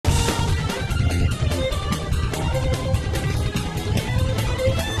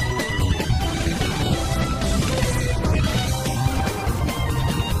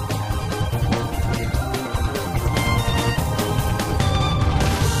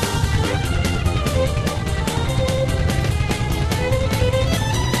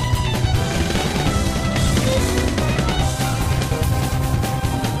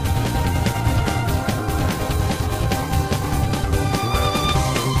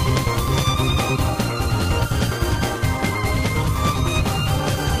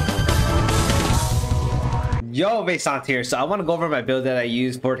Yo, Vinsonte here. So I want to go over my build that I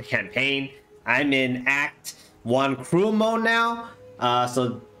use for the campaign. I'm in Act 1 crew mode now.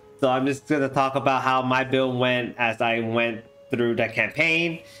 So I'm just going to talk about how my build went as I went through the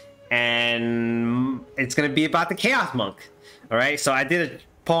campaign. And it's going to be about the Chaos Monk. Alright, so I did a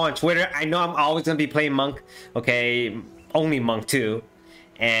poll on Twitter. I know I'm always going to be playing Monk. Okay, only Monk too.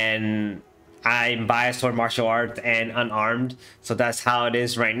 And I'm biased toward martial arts and unarmed. So that's how it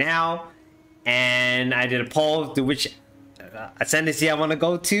is right now. And I did a poll to which ascendancy I want to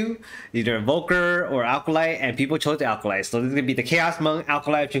go to, either Invoker or Alkalite, and people chose the Alkalite. So this is going to be the Chaos Monk,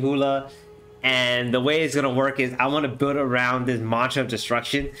 Alkalite, Chihula. And the way it's going to work is I want to build around this Mantra of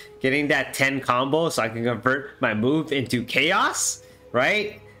Destruction, getting that 10 combo so I can convert my move into Chaos,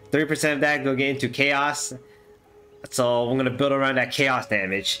 right? 30% of that go get into Chaos. So I'm going to build around that Chaos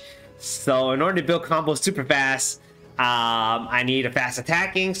damage. So in order to build combos super fast, I need a fast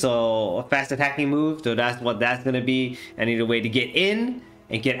attacking move, so that's what that's gonna be. I need a way to get in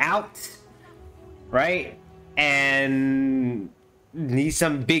and get out, right? And need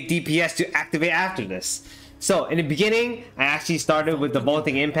some big DPS to activate after this. So in the beginning, I actually started with the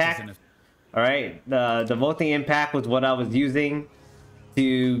Vaulting Impact. All right, the Vaulting Impact was what I was using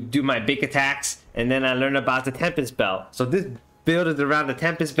to do my big attacks, and then I learned about the Tempest Belt. So this build is around the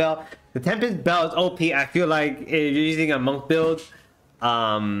Tempest Belt. The Tempest Belt is OP. I feel like if you're using a monk build,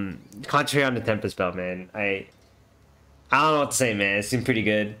 concentrate on the Tempest Belt, man. I don't know what to say, man. It seemed pretty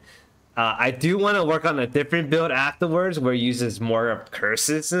good. I do want to work on a different build afterwards where it uses more of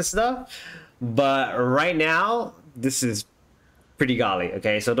curses and stuff. But right now, this is pretty golly.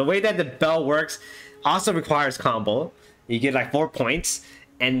 Okay, so the way that the belt works also requires combo. You get like 4 points.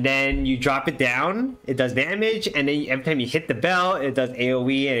 And then you drop it down, it does damage, and then every time you hit the bell, it does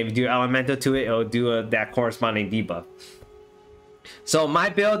AoE, and if you do elemental to it, it'll do that corresponding debuff. So my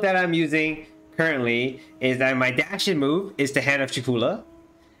build that I'm using currently is that my dashing move is the Hand of Chihula,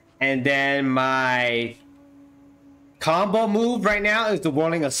 and then my combo move right now is the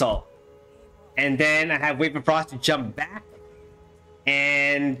Whirling Assault. And then I have Wave of Frost to jump back,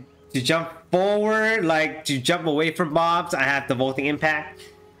 and to jump forward, like to jump away from mobs, I have the Vaulting Impact.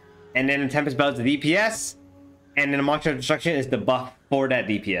 And then the Tempest Belt is the DPS. And then the Mantra of Destruction is the buff for that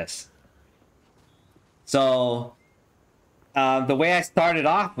DPS. So, the way I started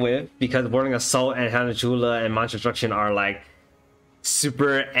off with, because Whirling Assault and Hand of Chihula and Mantra of Destruction are like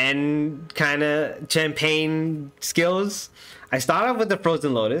super end kind of campaign skills, I started off with the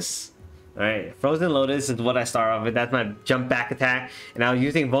Frozen Lotus. Alright, Frozen Lotus is what I start off with. That's my jump back attack. And I was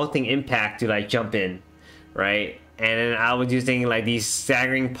using Vaulting Impact to like jump in. Right? And then I was using like these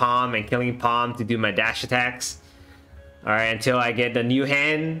Staggering Palm and Killing Palm to do my dash attacks. Alright, until I get the new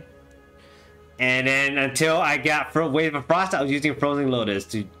hand. And then until I got Wave of Frost, I was using Frozen Lotus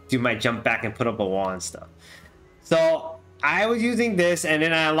to do my jump back and put up a wall and stuff. So I was using this, and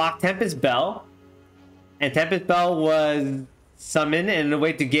then I unlocked Tempest Bell. And Tempest Bell was summoned, and the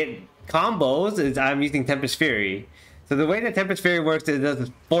way to get combos is I'm using Tempest Fury. So the way that Tempest Fury works is it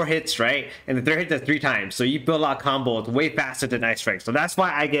does 4 hits, right? And the 3rd hit does 3 times. So you build a lot of combos way faster than Ice Strike. So that's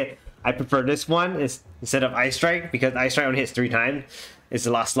why I prefer this one instead of Ice Strike, because Ice Strike only hits 3 times. It's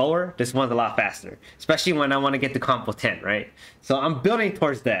a lot slower. This one's a lot faster, especially when I want to get to combo 10, right? So I'm building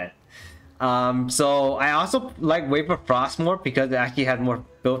towards that. So I also like Wave of Frost more because it actually has more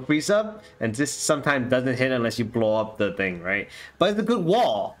build freeze up, and this sometimes doesn't hit unless you blow up the thing, right? But it's a good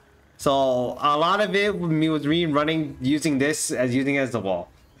wall. So a lot of it was me running using this as the wall.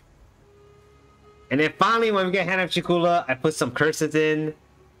 And then finally, when we get Hand of Chihula, I put some curses in,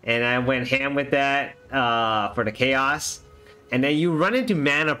 and I went ham with that for the chaos. And then you run into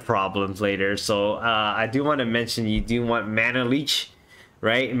mana problems later. So I do want to mention you do want Mana Leech,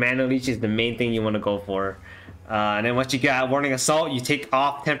 right? Mana Leech is the main thing you want to go for. And then once you got Whirling Assault, you take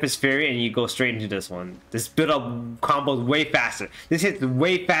off Tempest Fury and you go straight into this one. This build up combos way faster. This hits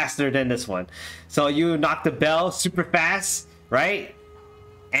way faster than this one. So you knock the bell super fast, right?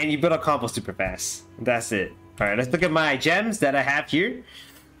 And you build a combo super fast. That's it. Alright, let's look at my gems that I have here.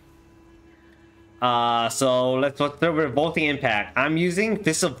 So let's start with Vaulting Impact. I'm using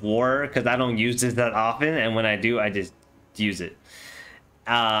Fist of War because I don't use this that often, and when I do, I just use it.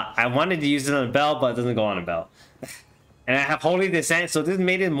 I wanted to use it on a bell, but it doesn't go on a bell. And I have Holy Descent, so this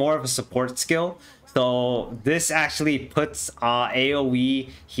made it more of a support skill. So this actually puts AoE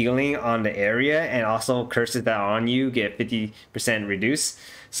healing on the area, and also curses that are on you get 50% reduced.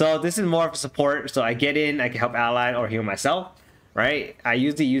 So this is more of a support, so I get in, I can help ally or heal myself, right? I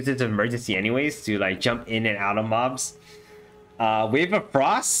usually use it as an emergency anyways to like jump in and out of mobs. Wave of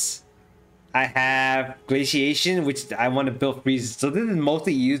Frost, I have Glaciation, which I want to build freeze. So this is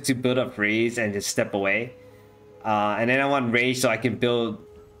mostly used to build up freeze and just step away. And then I want Rage so I can build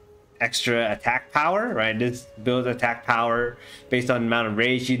extra attack power, right? This builds attack power based on the amount of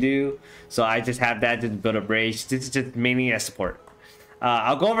Rage you do. So I just have that to build up Rage. This is just mainly as support.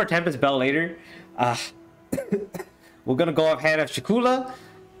 I'll go over Tempest Bell later. We're gonna go ahead of Shakula.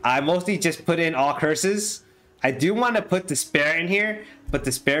 I mostly just put in all curses. I do want to put Despair in here, but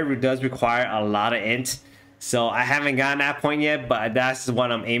Despair does require a lot of int. So I haven't gotten that point yet, but that's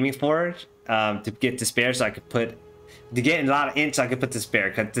what I'm aiming for, to get Despair so I could put, to get a lot of int so I could put Despair.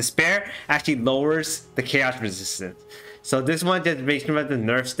 Because Despair actually lowers the chaos resistance. So this one just makes me want to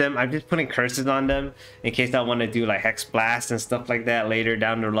nerf them. I'm just putting curses on them in case I want to do like Hex Blast and stuff like that later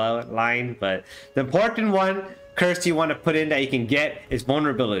down the line. But the important one, curse you want to put in that you can get is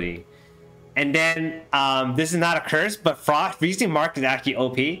Vulnerability. And then this is not a curse, but Freezing Mark is actually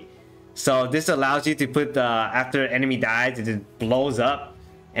OP. So this allows you to put after an enemy dies, it just blows up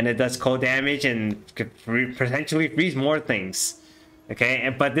and it does cold damage and could potentially freeze more things.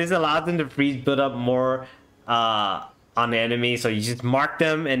 Okay, but this allows them to freeze build up more on the enemy. So you just mark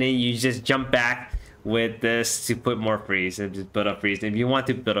them and then you just jump back with this to put more freeze and just build up freeze if you want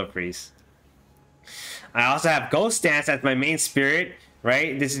to build up freeze. I also have Ghost Stance as my main spirit,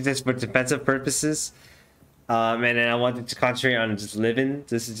 right? This is just for defensive purposes. And then I wanted to concentrate on just living.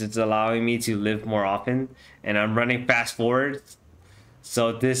 This is just allowing me to live more often. And I'm running fast forward.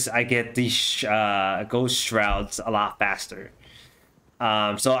 So this, I get these Ghost Shrouds a lot faster.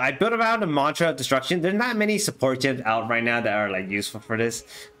 So I built around the Mantra of Destruction. There's not many support gems out right now that are like useful for this.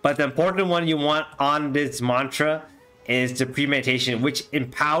 But the important one you want on this mantra is the Premeditation, which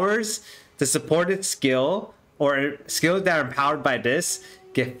empowers the supported skill or skills that are empowered by this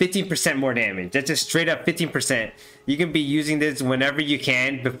get 15% more damage. That's just straight up 15%. You can be using this whenever you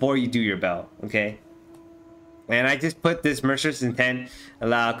can before you do your bell, okay? And I just put this Mercer's Intent,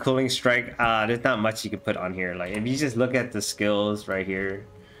 allow Cooling Strike. There's not much you can put on here. Like if you just look at the skills right here.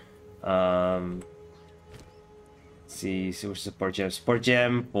 See support gem. Support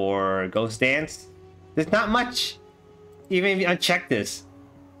gem for Ghost Dance. There's not much. Even if you uncheck this.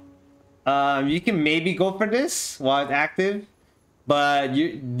 You can maybe go for this while it's active. But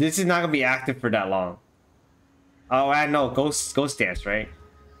this is not gonna be active for that long. Oh, I know, Ghost Dance, right?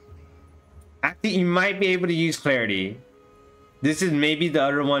 Actually, you might be able to use Clarity. This is maybe the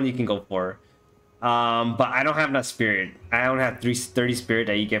other one you can go for. But I don't have enough spirit. I don't have 30 spirit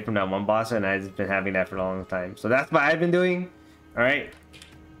that you get from that one boss, and I've been having that for a long time. So that's what I've been doing. All right,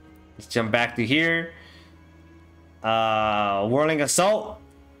 let's jump back to here. Whirling Assault.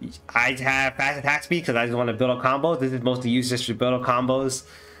 I have fast attack speed because I just want to build up combos. This is mostly used just to build up combos.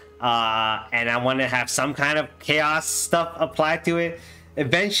 And I want to have some kind of chaos stuff applied to it.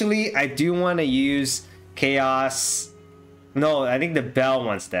 Eventually, I do want to use chaos. No, I think the bell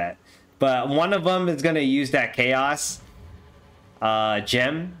wants that. But one of them is going to use that chaos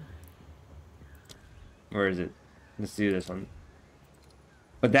gem. Where is it? Let's do this one.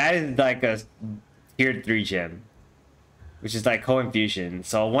 But that is like a tier 3 gem, which is like co-infusion.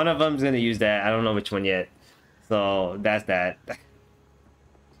 So one of them is going to use that. I don't know which one yet. So that's that.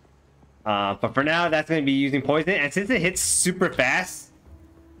 But for now, that's going to be using poison. And since it hits super fast,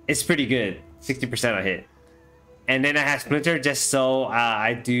 it's pretty good. 60% on hit. And then I have Splinter just so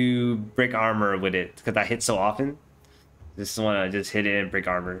I do break armor with it because I hit so often. Just want to just hit it and break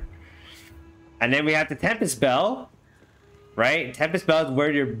armor. And then we have the Tempest Bell, right? Tempest Bell is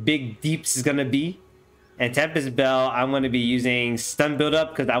where your big deeps is going to be. And Tempest Bell, I'm going to be using stun build up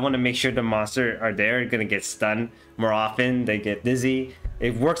because I want to make sure the monster are there. They're going to get stunned more often. They get dizzy.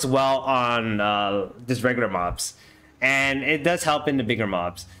 It works well on just regular mobs. And it does help in the bigger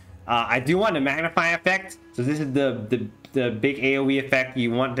mobs. I do want the Magnify effect. So this is the big AoE effect.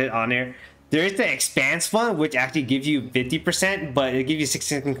 You want it on there. There is the Expanse one, which actually gives you 50%, but it gives you 6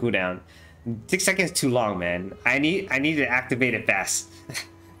 second cooldown. 6 seconds is too long, man. I need to activate it fast.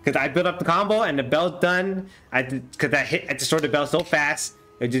 Because I built up the combo and the bell's done. I destroyed the bell so fast,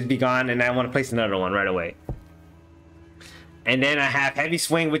 it'll just be gone, and I want to place another one right away. And then I have Heavy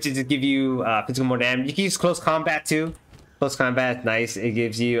Swing, which is to give you physical more damage. You can use Close Combat too. Close Combat is nice. It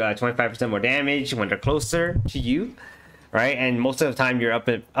gives you 25% more damage when they're closer to you, right? And most of the time you're up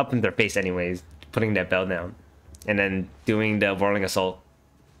in their face anyways, putting that bell down. And then doing the Whirling Assault.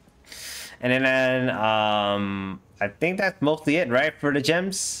 And then I think that's mostly it, right, for the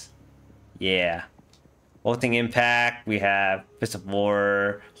gems? Yeah. Bolting Impact, we have Fist of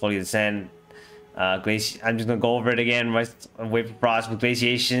War, Holy Descent, I'm just gonna go over it again. Wave of Frost with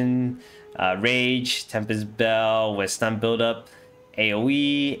Glaciation, Rage, Tempest Bell with Stun Buildup,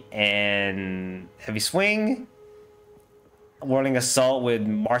 AoE, and Heavy Swing. Whirling Assault with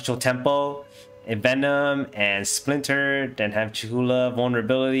Martial Tempo, Venom and Splinter. Then have Chula,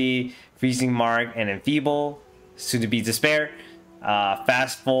 Vulnerability, Freezing Mark, and Enfeeble, soon to be Despair.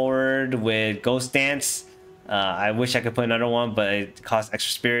 Fast Forward with Ghost Dance. I wish I could put another one, but it costs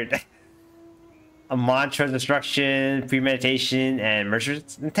extra spirit. A Mantra Destruction, Premeditation, and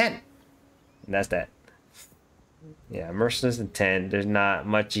Merciless Intent. And that's that. Yeah, Merciless Intent. There's not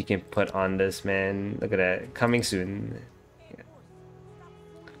much you can put on this, man. Look at that. Coming soon. Yeah.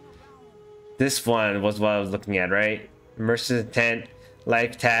 This one was what I was looking at, right? Merciless Intent,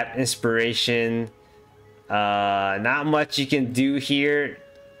 Life Tap, Inspiration. Not much you can do here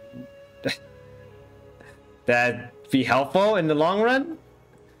that'd be helpful in the long run.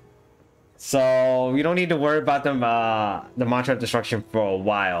 So you don't need to worry about them, the Mantra of Destruction for a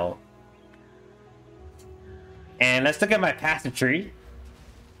while. And let's look at my passive tree.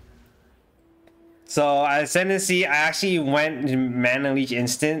 So Ascendancy, I actually went to Mana Leech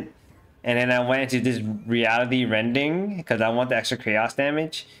Instant, and then I went into this Reality Rending because I want the extra chaos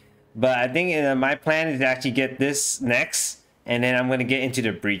damage. But I think my plan is to actually get this next, and then I'm going to get into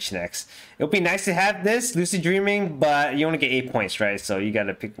the Breach next. It'll be nice to have this, Lucid Dreaming, but you only get 8 points, right? So you got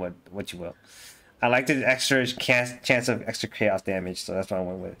to pick what you will. I like the extra chance of extra chaos damage, so that's what I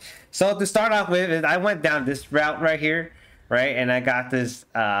went with. So to start off with, I went down this route right here, right? And I got this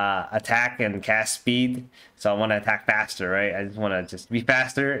attack and cast speed, so I want to attack faster, right? I just want to just be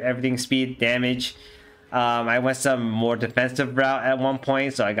faster, everything speed, damage. I went some more defensive route at one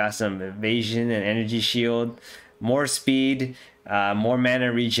point, so I got some evasion and energy shield, more speed, more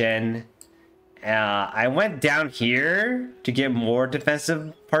mana regen. I went down here to get more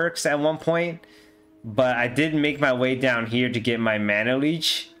defensive perks at one point, but I did make my way down here to get my mana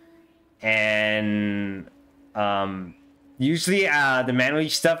leech. And usually the mana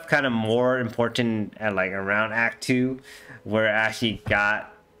leech stuff kind of more important at like around Act 2, where I actually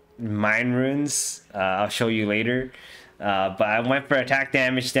got Mind Runes. I'll show you later. But I went for attack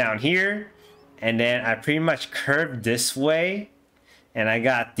damage down here, and then I pretty much curved this way, and I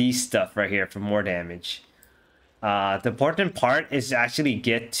got these stuff right here for more damage. The important part is to actually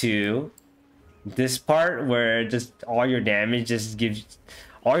get to this part where just all your damage just gives,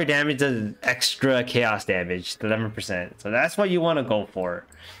 all your damage does extra chaos damage, 11%. So that's what you want to go for.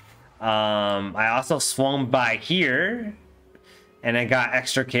 I also swung by here, and I got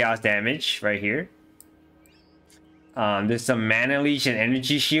extra chaos damage right here. There's some mana leech and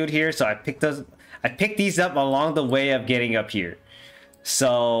energy shield here, so I picked these up along the way of getting up here.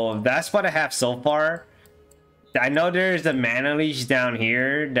 So that's what I have so far. I know there's a mana leech down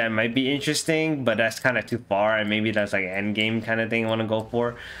here that might be interesting, but that's kind of too far, and maybe that's like an end game kind of thing I want to go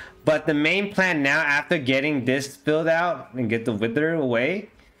for. But the main plan now, after getting this filled out and get the wither away,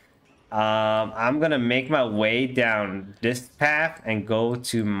 I'm gonna make my way down this path and go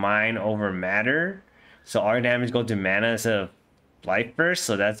to Mind Over Matter. So our damage go to mana instead of life first,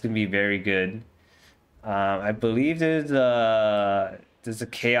 so that's gonna be very good. I believe there's a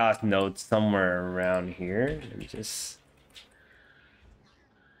chaos node somewhere around here. Let me just,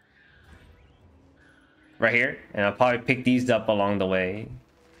 right here, and I'll probably pick these up along the way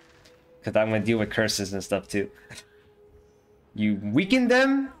because I'm gonna deal with curses and stuff too. You weaken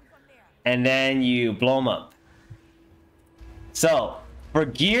them, and then you blow them up. So for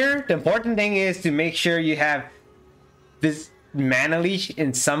gear, the important thing is to make sure you have this mana leech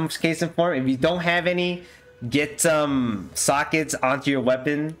in some case and form. If you don't have any, get some sockets onto your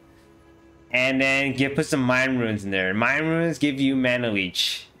weapon, and then put some Mind Runes in there. Mind Runes give you mana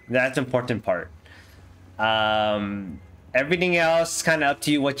leech. That's the important part. Everything else kind of up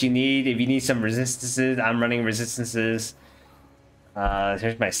to you what you need. If you need some resistances, I'm running resistances.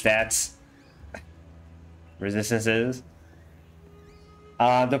 Here's my stats. Resistances.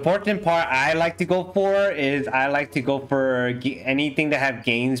 The important part I like to go for is I like to go for anything that have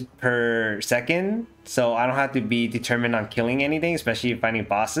gains per second, so I don't have to be determined on killing anything, especially finding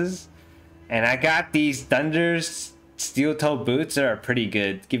bosses. And I got these Thunder's steel toe boots that are pretty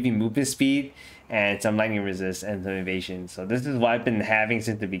good, give you movement speed and some lightning resist and some evasion. So this is what I've been having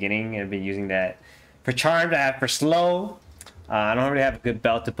since the beginning, and I've been using that. For charmed, I have for slow. I don't really have a good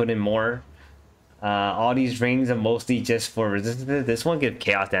belt to put in more. All these rings are mostly just for resistance. This one gives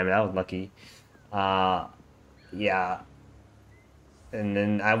chaos damage. I was lucky. Yeah. And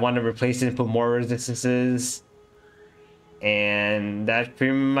then I want to replace it and put more resistances. And that's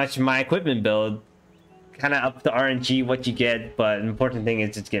pretty much my equipment build. Kind of up to RNG what you get, but the important thing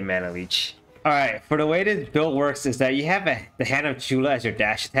is just get mana leech. Alright, for the way this build works is that you have the Hand of Chula as your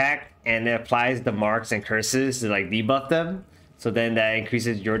dash attack, and it applies the marks and curses to like debuff them. So then that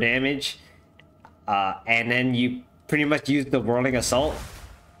increases your damage. And then you pretty much use the Whirling Assault.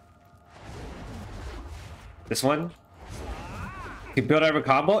 This one. You build every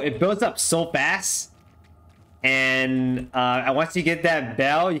combo. It builds up so fast. And once you get that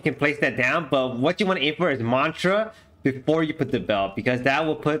bell, you can place that down. But what you want to aim for is mantra before you put the bell, because that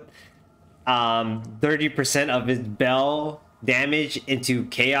will put 30% of his bell damage into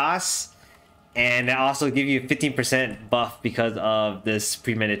chaos, and that also give you a 15% buff because of this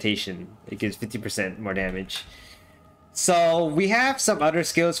premeditation. It gives 50% more damage. So we have some other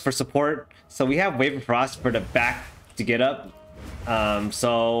skills for support. So we have Wave of Frost for the back to get up.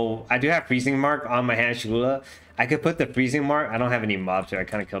 So I do have Freezing Mark on my hand Shigula. I could put the Freezing Mark. I don't have any mobs here. I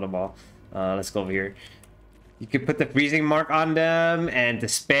kind of killed them all. Let's go over here. You could put the Freezing Mark on them and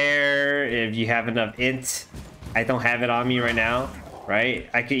Despair if you have enough int. I don't have it on me right now, right?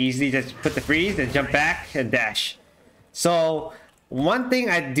 I could easily just put the freeze and jump back and dash. So one thing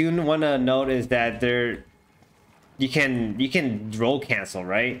I do want to note is that you can roll cancel,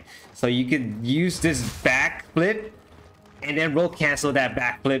 right? So you could use this back flip and then roll cancel that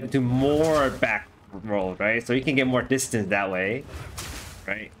back flip to more back roll, right? So you can get more distance that way,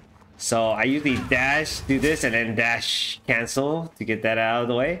 right? So I usually dash, do this, and then dash cancel to get that out of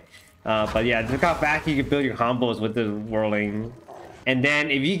the way. But yeah, look how fast you can build your combos with the whirling. And then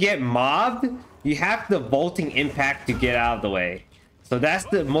if you get mobbed, you have the bolting impact to get out of the way. So that's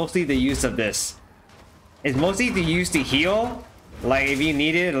mostly the use of this. It's mostly to use to heal, like if you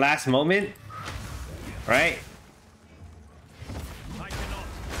need it last moment, right?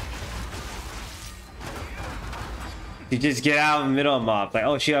 You just get out in the middle of mob, like,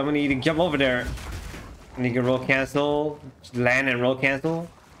 oh shit, I'm gonna need to jump over there. And you can roll cancel, land and roll cancel.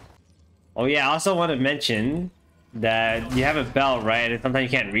 Oh yeah, I also want to mention that you have a belt, right? And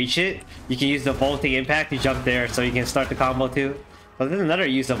sometimes you can't reach it. You can use the vaulting impact to jump there so you can start the combo too. So there's another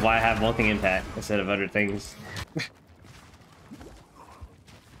use of why I have vaulting impact instead of other things.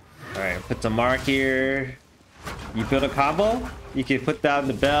 Alright, put some mark here. You build a combo, you can put down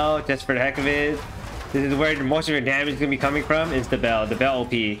the bell just for the heck of it. This is where most of your damage is going to be coming from, is the bell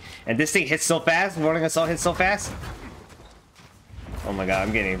OP. And this thing hits so fast, Rolling Assault hits so fast. Oh my god,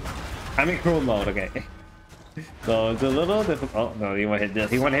 I'm in cruel mode, okay. So it's a little difficult. Oh no, you want to hit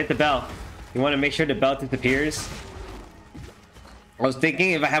this. You want to hit the bell. You want to make sure the bell disappears. I was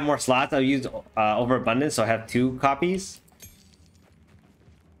thinking if I have more slots, I'll use overabundance, so I have 2 copies.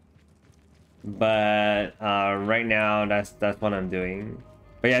 But right now, that's what I'm doing.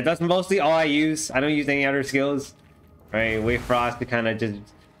 But yeah, that's mostly all I use. I don't use any other skills. Right, Wave Frost to kind of just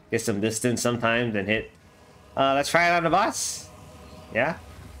get some distance sometimes and hit. Let's try it on the boss. Yeah.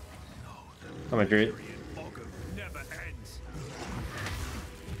 Come on, Druid.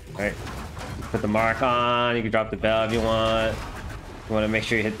 Alright. Put the mark on. You can drop the bell if you want. You want to make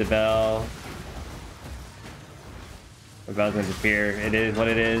sure you hit the bell. The bell's gonna disappear. It is what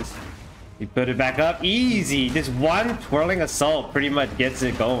it is. You put it back up. Easy. Just one twirling assault pretty much gets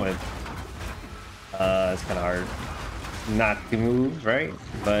it going. It's kind of hard not to move, right?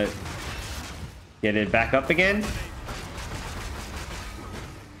 But get it back up again.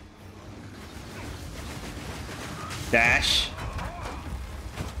 Dash.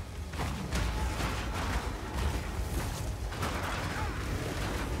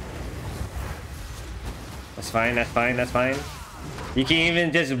 That's fine, that's fine, that's fine. You can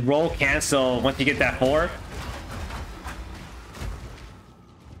even just roll cancel once you get that 4.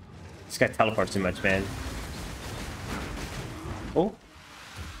 This guy teleports too much, man. Oh.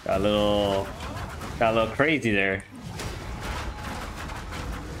 Got a little crazy there.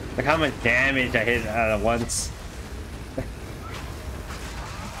 Look how much damage I hit at once.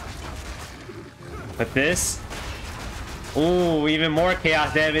 Put this. Ooh, even more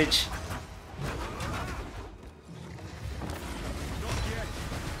chaos damage.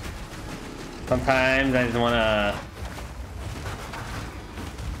 Sometimes I just wanna...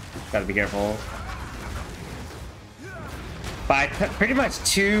 Gotta be careful. By pretty much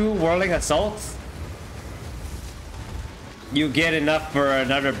 2 whirling assaults, you get enough for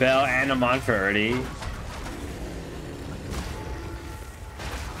another bell and a mantra already.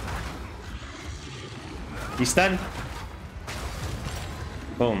 You stun.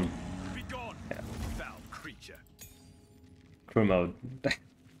 Boom. Yeah. Crew mode.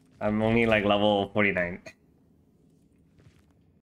 I'm only like level 49.